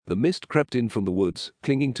The mist crept in from the woods,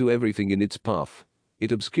 clinging to everything in its path.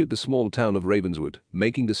 It obscured the small town of Ravenswood,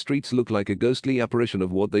 making the streets look like a ghostly apparition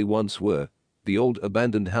of what they once were. The old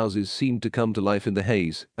abandoned houses seemed to come to life in the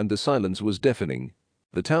haze, and the silence was deafening.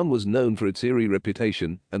 The town was known for its eerie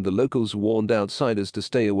reputation, and the locals warned outsiders to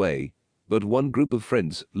stay away. But one group of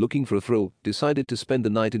friends, looking for a thrill, decided to spend the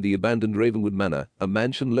night in the abandoned Ravenwood Manor, a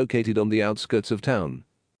mansion located on the outskirts of town.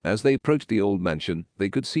 As they approached the old mansion, they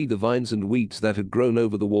could see the vines and weeds that had grown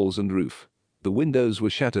over the walls and roof. The windows were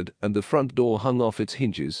shattered and the front door hung off its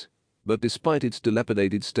hinges. But despite its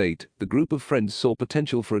dilapidated state, the group of friends saw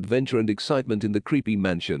potential for adventure and excitement in the creepy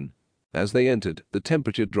mansion. As they entered, the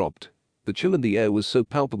temperature dropped. The chill in the air was so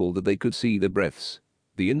palpable that they could see their breaths.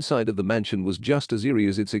 The inside of the mansion was just as eerie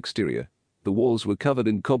as its exterior. The walls were covered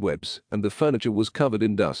in cobwebs, and the furniture was covered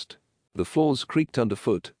in dust. The floors creaked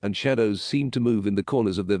underfoot, and shadows seemed to move in the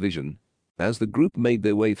corners of their vision. As the group made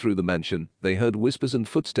their way through the mansion, they heard whispers and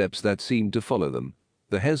footsteps that seemed to follow them.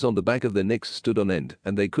 The hairs on the back of their necks stood on end,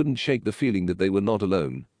 and they couldn't shake the feeling that they were not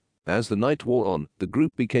alone. As the night wore on, the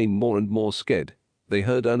group became more and more scared. They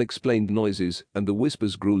heard unexplained noises, and the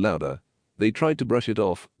whispers grew louder. They tried to brush it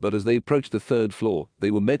off, but as they approached the third floor,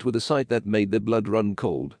 they were met with a sight that made their blood run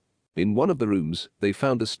cold. In one of the rooms, they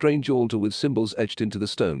found a strange altar with symbols etched into the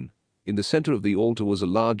stone. In the center of the altar was a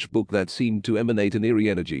large book that seemed to emanate an eerie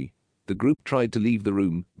energy. The group tried to leave the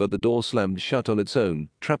room, but the door slammed shut on its own,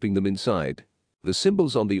 trapping them inside. The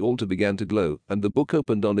symbols on the altar began to glow, and the book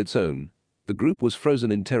opened on its own. The group was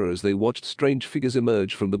frozen in terror as they watched strange figures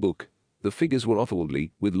emerge from the book. The figures were otherworldly,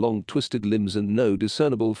 with long twisted limbs and no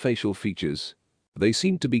discernible facial features. They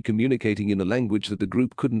seemed to be communicating in a language that the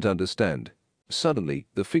group couldn't understand. Suddenly,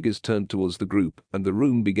 the figures turned towards the group, and the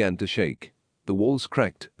room began to shake. The walls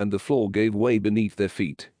cracked, and the floor gave way beneath their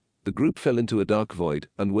feet. The group fell into a dark void,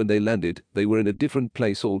 and when they landed, they were in a different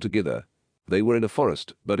place altogether. They were in a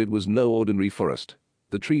forest, but it was no ordinary forest.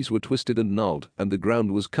 The trees were twisted and gnarled, and the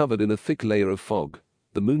ground was covered in a thick layer of fog.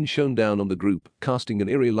 The moon shone down on the group, casting an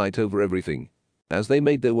eerie light over everything. As they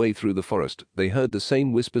made their way through the forest, they heard the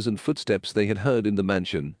same whispers and footsteps they had heard in the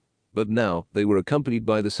mansion. But now, they were accompanied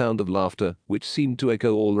by the sound of laughter, which seemed to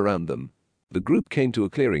echo all around them. The group came to a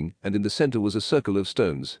clearing, and in the center was a circle of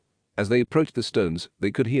stones. As they approached the stones,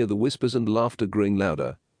 they could hear the whispers and laughter growing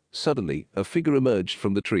louder. Suddenly, a figure emerged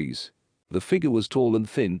from the trees. The figure was tall and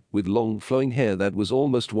thin, with long flowing hair that was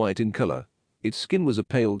almost white in color. Its skin was a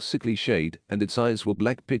pale, sickly shade, and its eyes were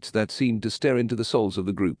black pits that seemed to stare into the souls of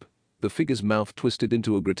the group. The figure's mouth twisted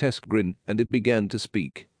into a grotesque grin, and it began to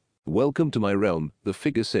speak. "Welcome to my realm," the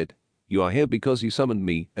figure said. "You are here because you summoned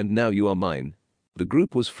me, and now you are mine." The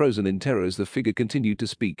group was frozen in terror as the figure continued to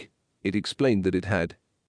speak. It explained that it had